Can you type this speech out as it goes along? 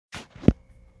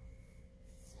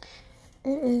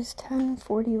It is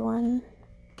 10:41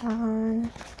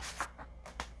 on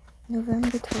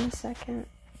November 22nd,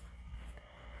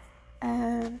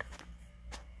 and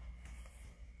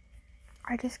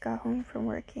I just got home from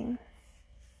working,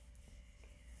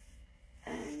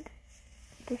 and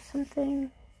there's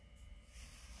something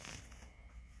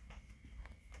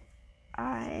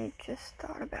I just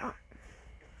thought about.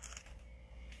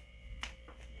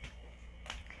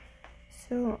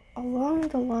 So, along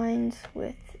the lines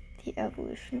with the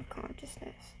evolution of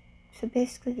consciousness. So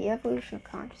basically, the evolution of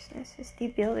consciousness is the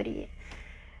ability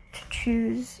to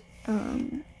choose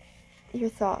your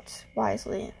thoughts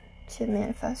wisely, to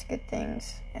manifest good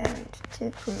things, and to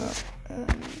promote,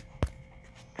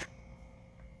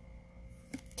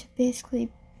 to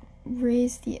basically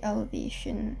raise the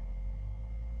elevation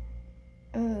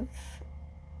of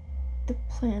the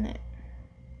planet.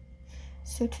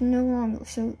 So to no longer,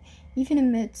 so even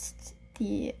amidst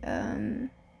the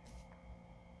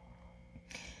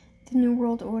New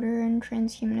World Order and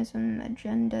transhumanism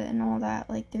agenda and all that,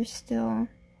 like, there's still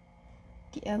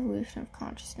the evolution of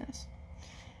consciousness.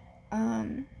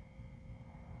 And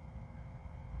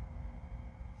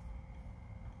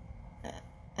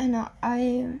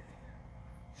I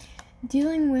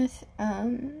dealing with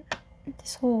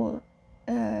this whole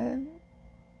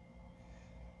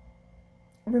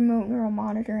remote neural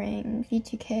monitoring,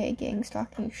 V2K, gang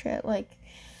stalking shit, like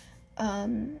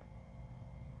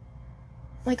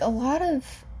a lot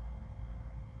of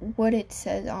what it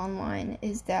says online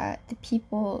is that the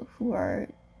people who are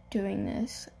doing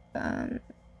this,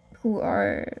 who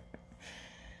are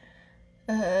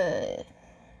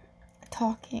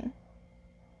talking,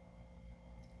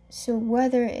 so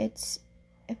whether it's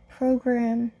a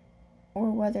program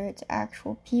or whether it's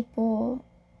actual people,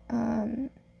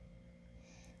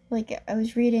 like I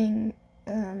was reading,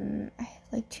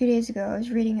 like 2 days ago, I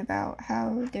was reading about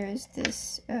how there's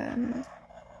this,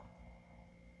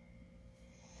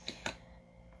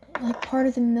 like part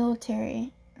of the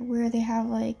military where they have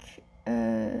like,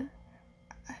 I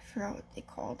forgot what they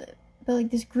called it, but like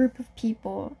this group of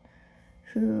people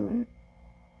who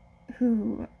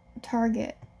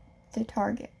target the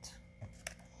target.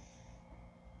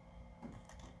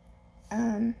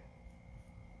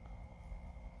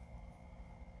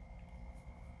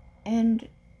 And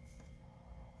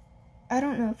I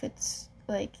don't know if it's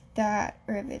like that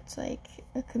or if it's like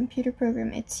a computer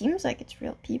program. It seems like it's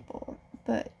real people,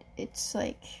 but it's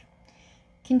like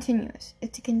continuous.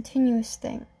 It's a continuous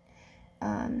thing.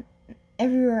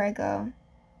 Everywhere I go,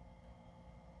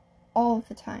 all of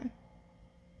the time.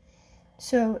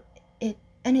 So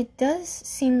it does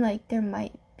seem like there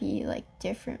might be like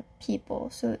different people.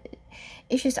 So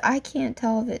it's just, I can't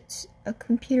tell if it's a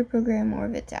computer program or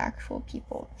if it's actual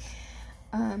people.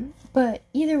 But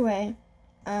either way,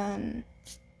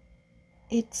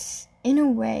 it's in a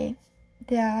way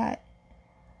that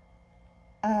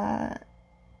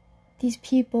these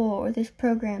people or this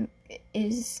program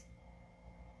is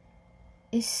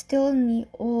still in the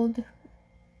old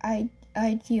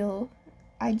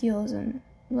idealism,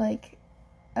 like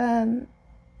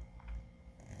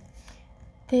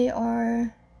they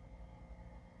are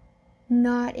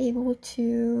not able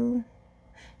to,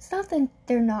 it's not that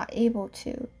they're not able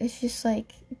to, it's just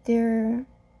like they're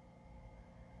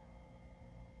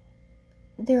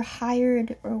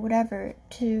hired or whatever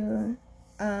to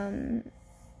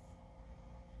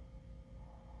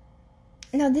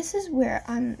now this is where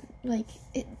I'm like,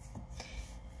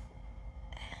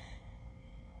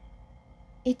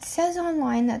 it says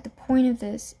online that the point of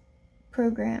this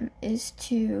program is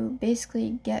to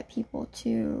basically get people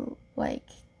to like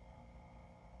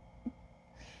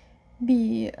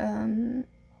be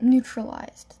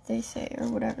neutralized, they say, or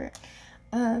whatever,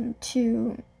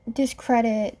 to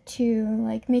discredit, to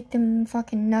like make them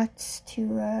fucking nuts,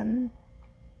 to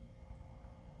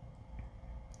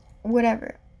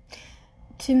whatever,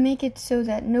 to make it so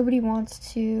that nobody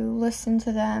wants to listen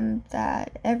to them,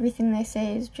 that everything they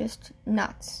say is just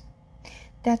nuts.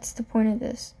 That's the point of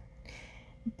this.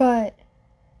 But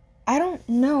I don't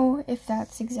know if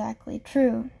that's exactly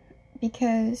true,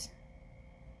 because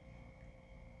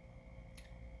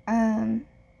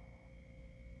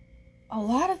a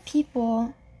lot of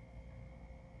people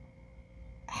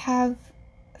have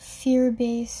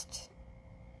fear-based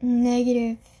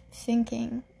negative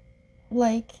thinking,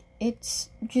 like it's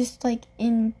just like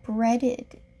inbred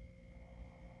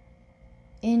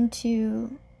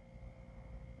into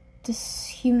this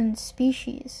human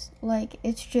species. Like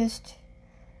it's just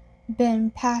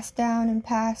been passed down and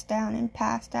passed down and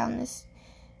passed down,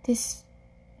 this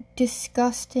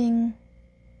disgusting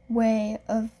way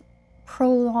of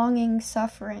prolonging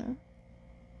suffering.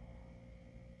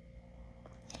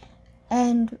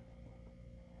 And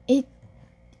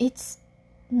it's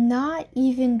not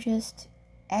even just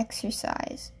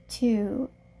exercise to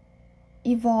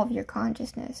evolve your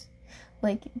consciousness.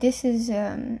 Like, this is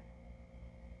a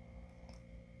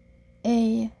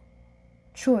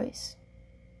choice,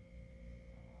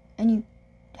 and you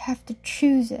have to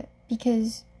choose it,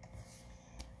 because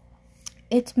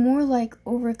it's more like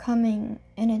overcoming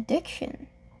an addiction.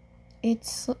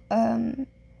 It's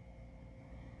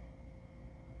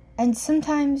and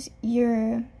sometimes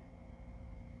you're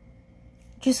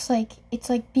just like, it's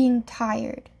like being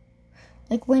tired.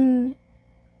 Like when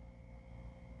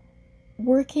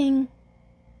working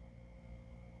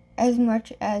as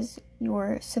much as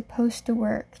you're supposed to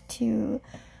work to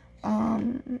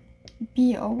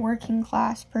be a working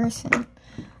class person,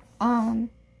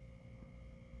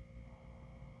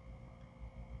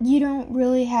 you don't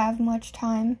really have much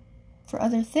time for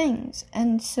other things.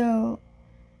 And so,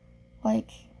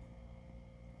 like,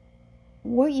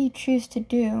 what you choose to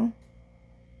do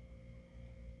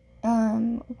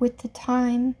with the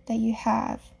time that you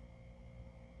have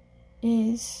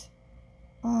is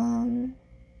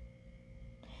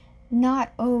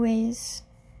not always,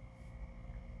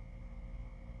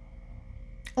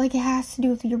 like, it has to do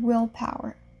with your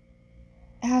willpower.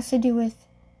 It has to do with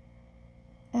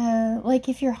like,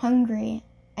 if you're hungry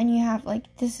and you have, like,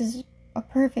 this is a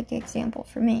perfect example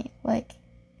for me, like,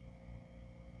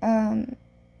 I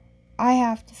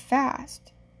have to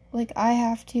fast. Like, I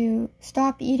have to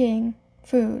stop eating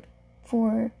food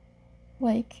for,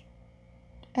 like,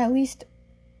 at least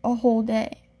a whole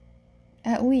day.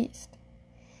 At least.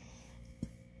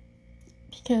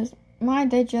 Because my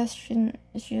digestion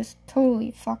is just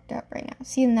totally fucked up right now.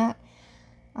 Seeing that,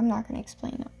 I'm not going to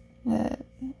explain it.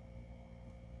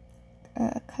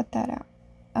 Cut that out.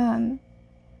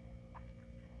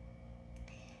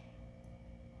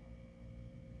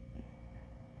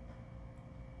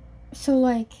 So,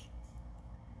 like,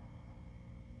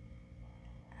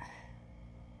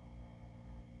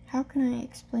 how can I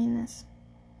explain this?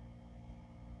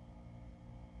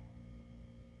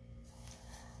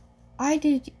 I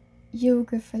did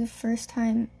yoga for the first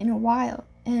time in a while,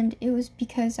 and it was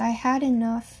because I had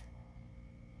enough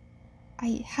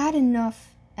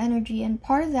energy, and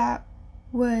part of that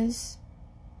was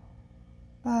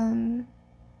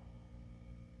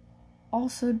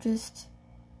also just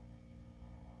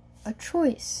a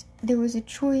choice. There was a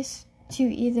choice to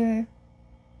either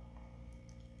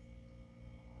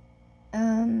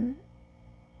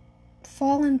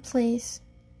fall in place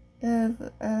of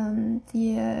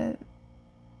the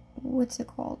what's it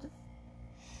called?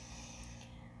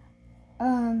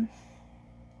 The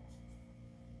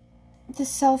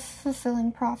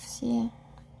self-fulfilling prophecy,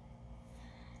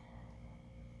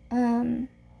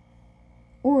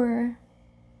 or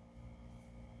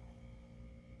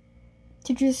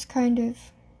to just kind of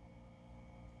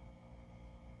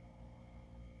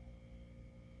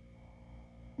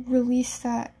release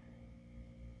that,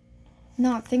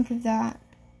 not think of that,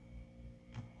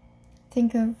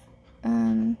 think of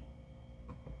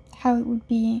how it would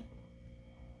be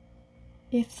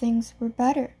if things were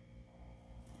better.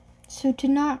 So to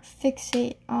not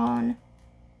fixate on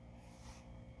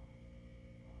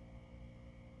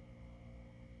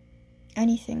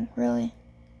anything, really.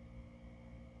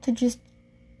 To just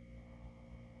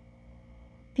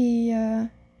be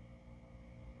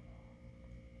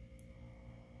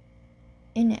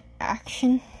in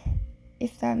action,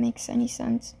 if that makes any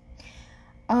sense.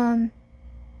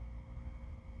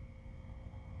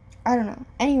 I don't know.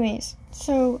 Anyways,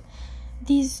 so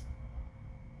these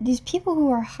people who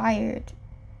are hired,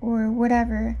 or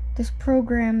whatever, this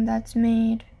program that's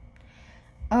made,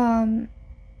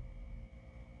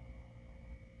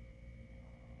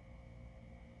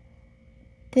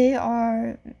 they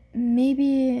are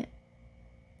maybe,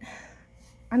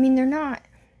 I mean, they're not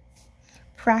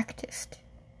practiced.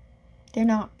 They're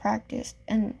not practiced,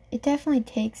 and it definitely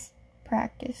takes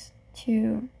practice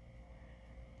to,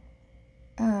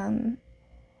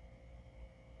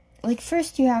 like,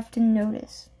 first you have to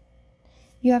notice.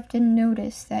 You have to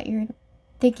notice that you're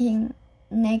thinking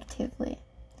negatively.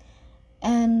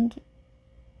 And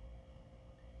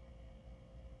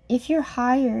if you're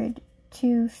hired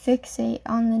to fixate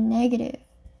on the negative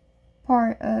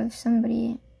part of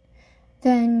somebody,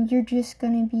 then you're just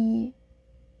going to be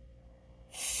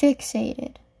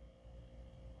fixated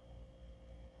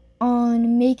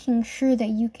on making sure that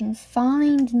you can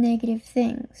find negative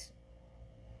things.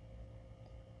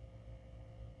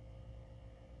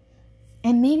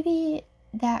 And maybe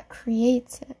that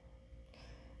creates it.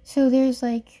 So there's,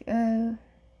 like, I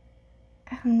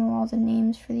don't know all the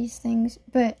names for these things,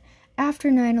 but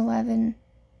after 9/11,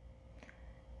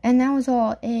 and that was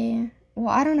all I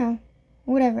don't know,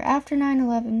 whatever, after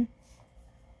 9/11,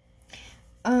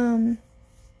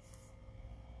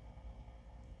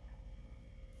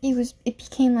 it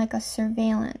became like a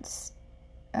surveillance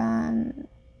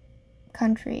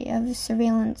country, of a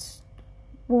surveillance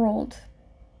world.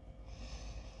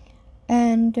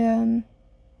 And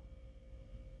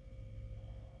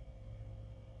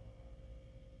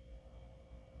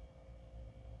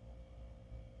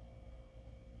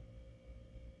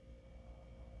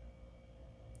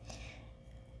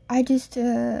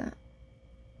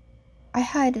I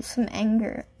had some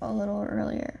anger a little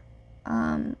earlier,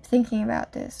 thinking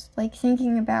about this, like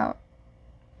thinking about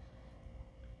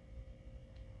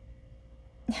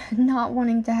not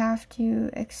wanting to have to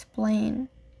explain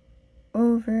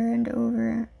over and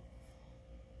over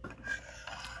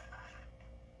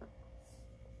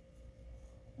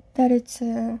that it's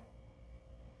a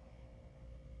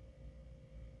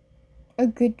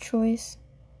good choice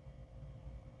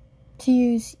to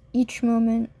use each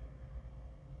moment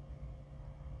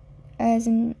as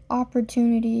an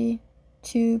opportunity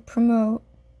to promote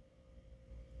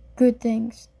good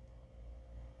things.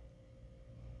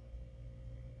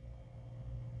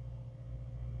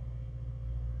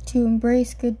 To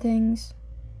embrace good things.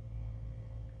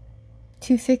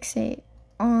 To fixate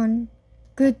on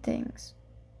good things.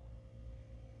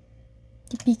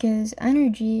 Because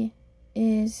energy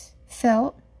is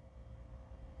felt,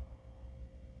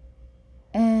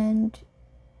 and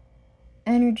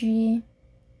energy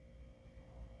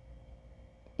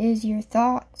is your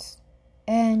thoughts,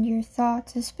 and your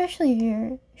thoughts, especially if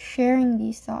you're sharing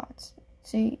these thoughts,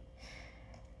 so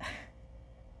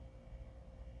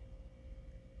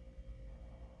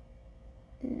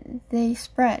they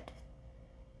spread,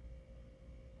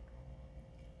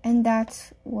 and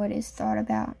that's what is thought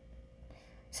about.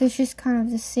 So it's just kind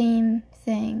of the same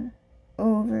thing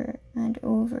over and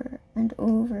over and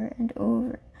over and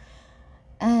over.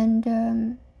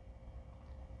 And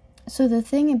so the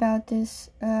thing about this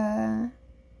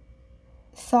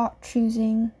thought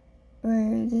choosing,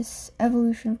 or this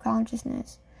evolution of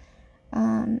consciousness,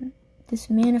 this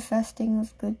manifesting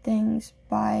of good things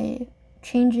by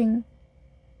changing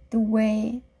the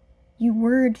way you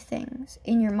word things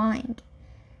in your mind,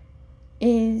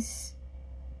 is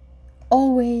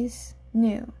always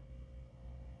new.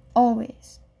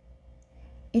 Always.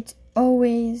 It's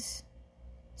always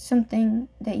something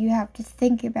that you have to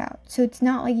think about. So it's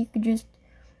not like you could just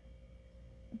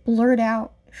blurt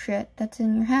out shit that's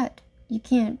in your head. You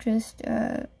can't just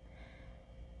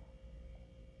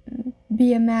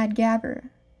be a mad gabber.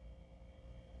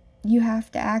 You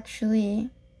have to actually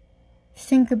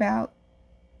think about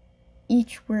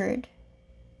each word.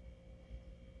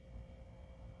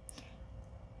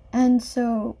 And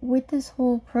so with this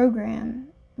whole program,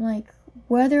 like,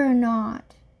 whether or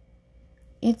not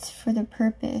it's for the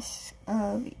purpose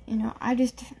of,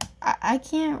 I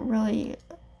can't really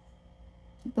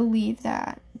believe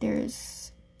that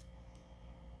there's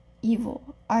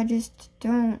evil. I just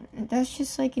don't. That's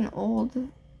just like an old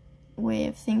way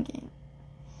of thinking.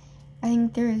 I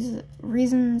think there's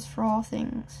reasons for all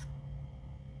things.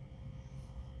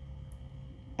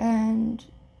 And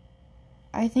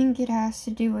I think it has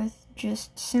to do with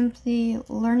just simply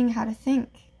learning how to think.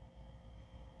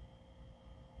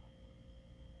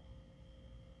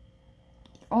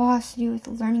 It all has to do with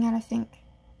learning how to think.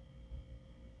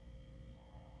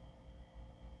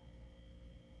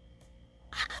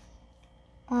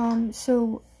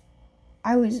 So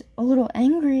I was a little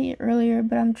angry earlier,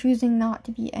 but I'm choosing not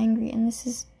to be angry, and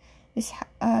this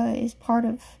is part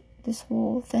of this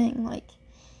whole thing. Like,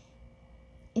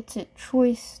 it's a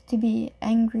choice to be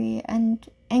angry, and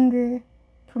anger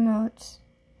promotes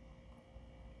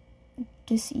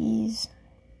dis-ease,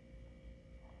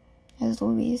 as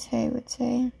Louise Hay would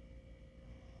say.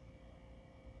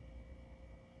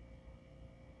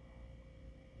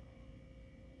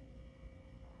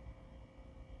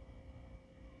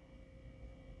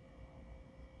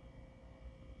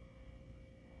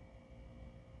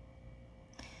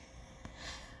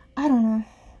 I don't know.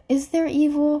 Is there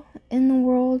evil in the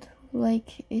world?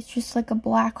 Like, it's just like a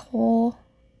black hole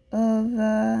of,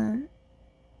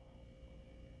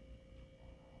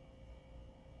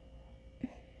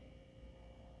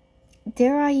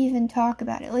 dare I even talk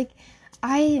about it? Like,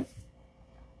 I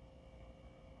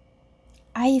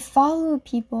follow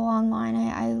people online.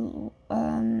 I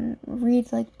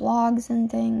read, like, blogs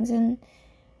and things, and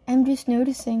I'm just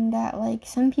noticing that, like,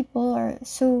 some people are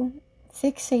so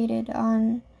fixated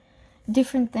on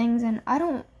different things, and I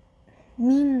don't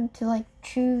mean to, like,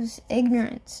 choose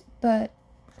ignorance, but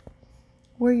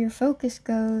where your focus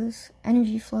goes,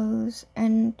 energy flows.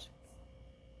 And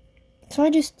so I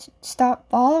just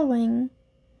stopped following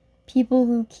people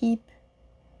who keep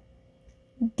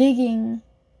digging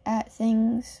at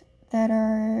things that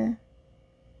are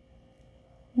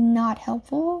not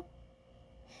helpful.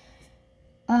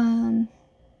 But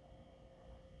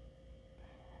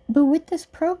with this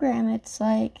program, it's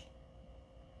like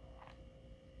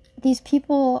these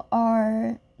people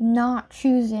are not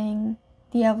choosing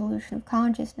the evolution of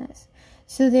consciousness.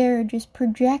 So they're just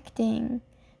projecting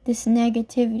this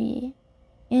negativity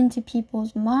into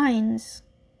people's minds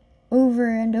over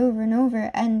and over and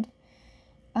over. And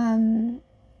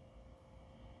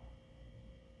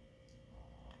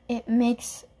it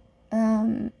makes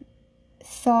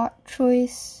thought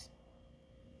choice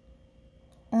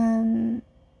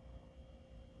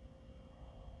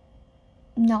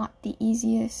not the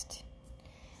easiest.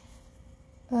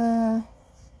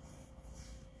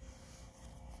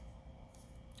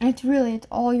 It's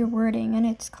all your wording, and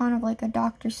it's kind of like a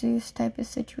Dr. Seuss type of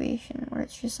situation where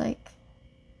it's just like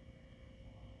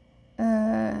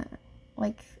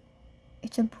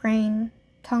it's a brain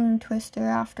tongue twister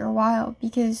after a while,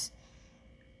 because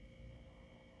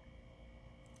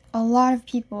a lot of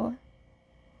people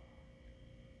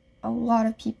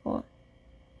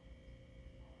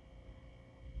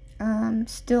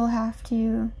still have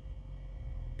to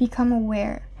become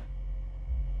aware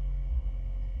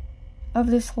of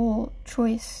this whole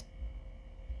choice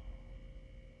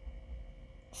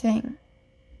thing.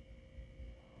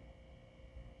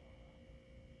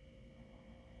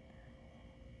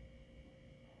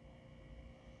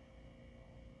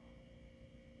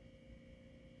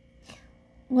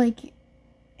 Like,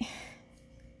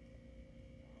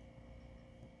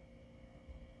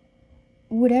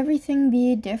 would everything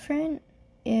be different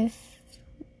if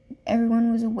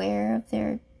everyone was aware of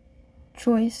their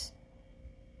choice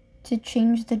to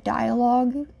change the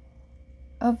dialogue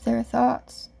of their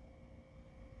thoughts?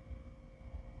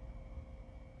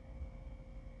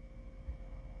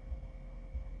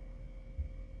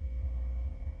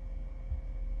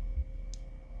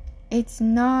 It's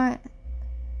not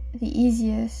the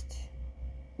easiest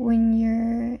when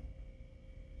you're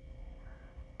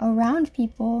around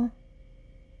people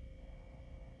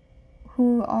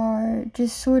who are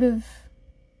just sort of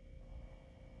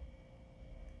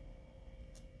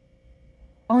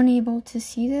unable to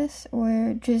see this,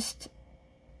 or just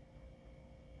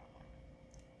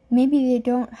maybe they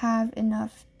don't have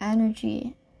enough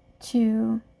energy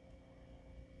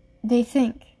they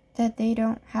think that they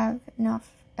don't have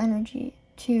enough energy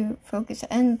to focus.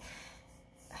 And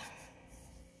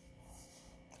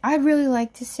I'd really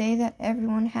like to say that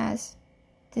everyone has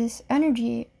this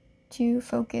energy to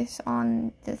focus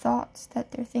on the thoughts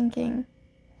that they're thinking.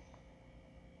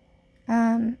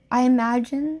 I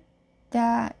imagine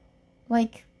that,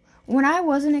 like, when I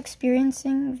wasn't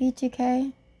experiencing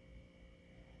V2K,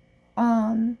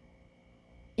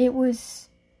 it was,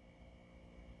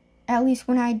 at least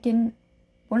when I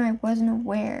wasn't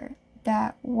aware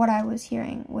that what I was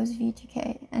hearing was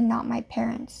V2K and not my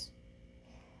parents.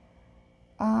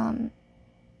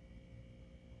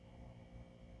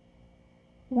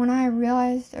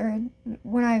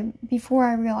 Before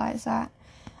I realized that,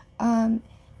 I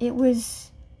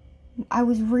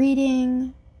was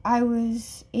reading, I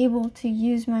was able to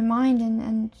use my mind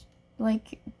and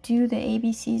like do the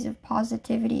ABCs of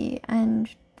positivity and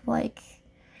like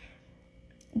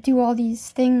do all these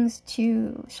things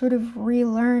to sort of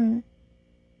relearn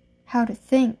how to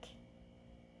think.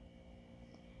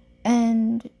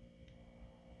 And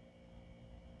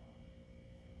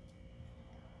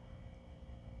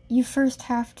you first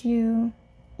have to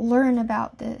learn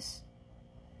about this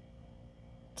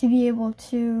to be able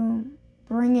to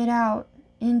bring it out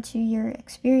into your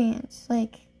experience.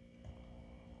 Like,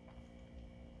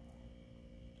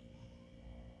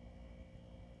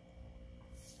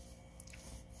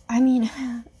 I mean,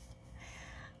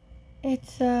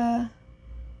 it's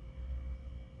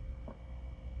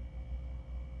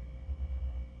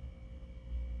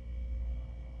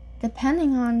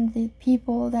depending on the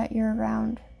people that you're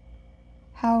around,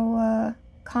 how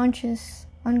conscious,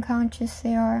 unconscious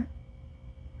they are,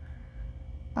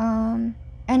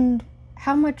 and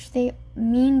how much they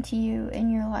mean to you in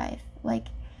your life, like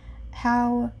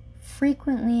how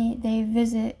frequently they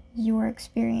visit your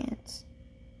experience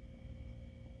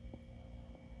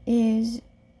is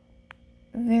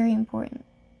very important.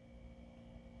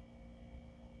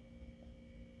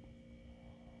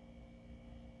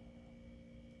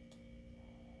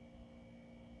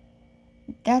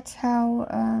 That's how,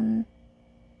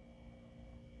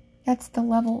 that's the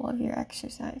level of your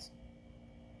exercise.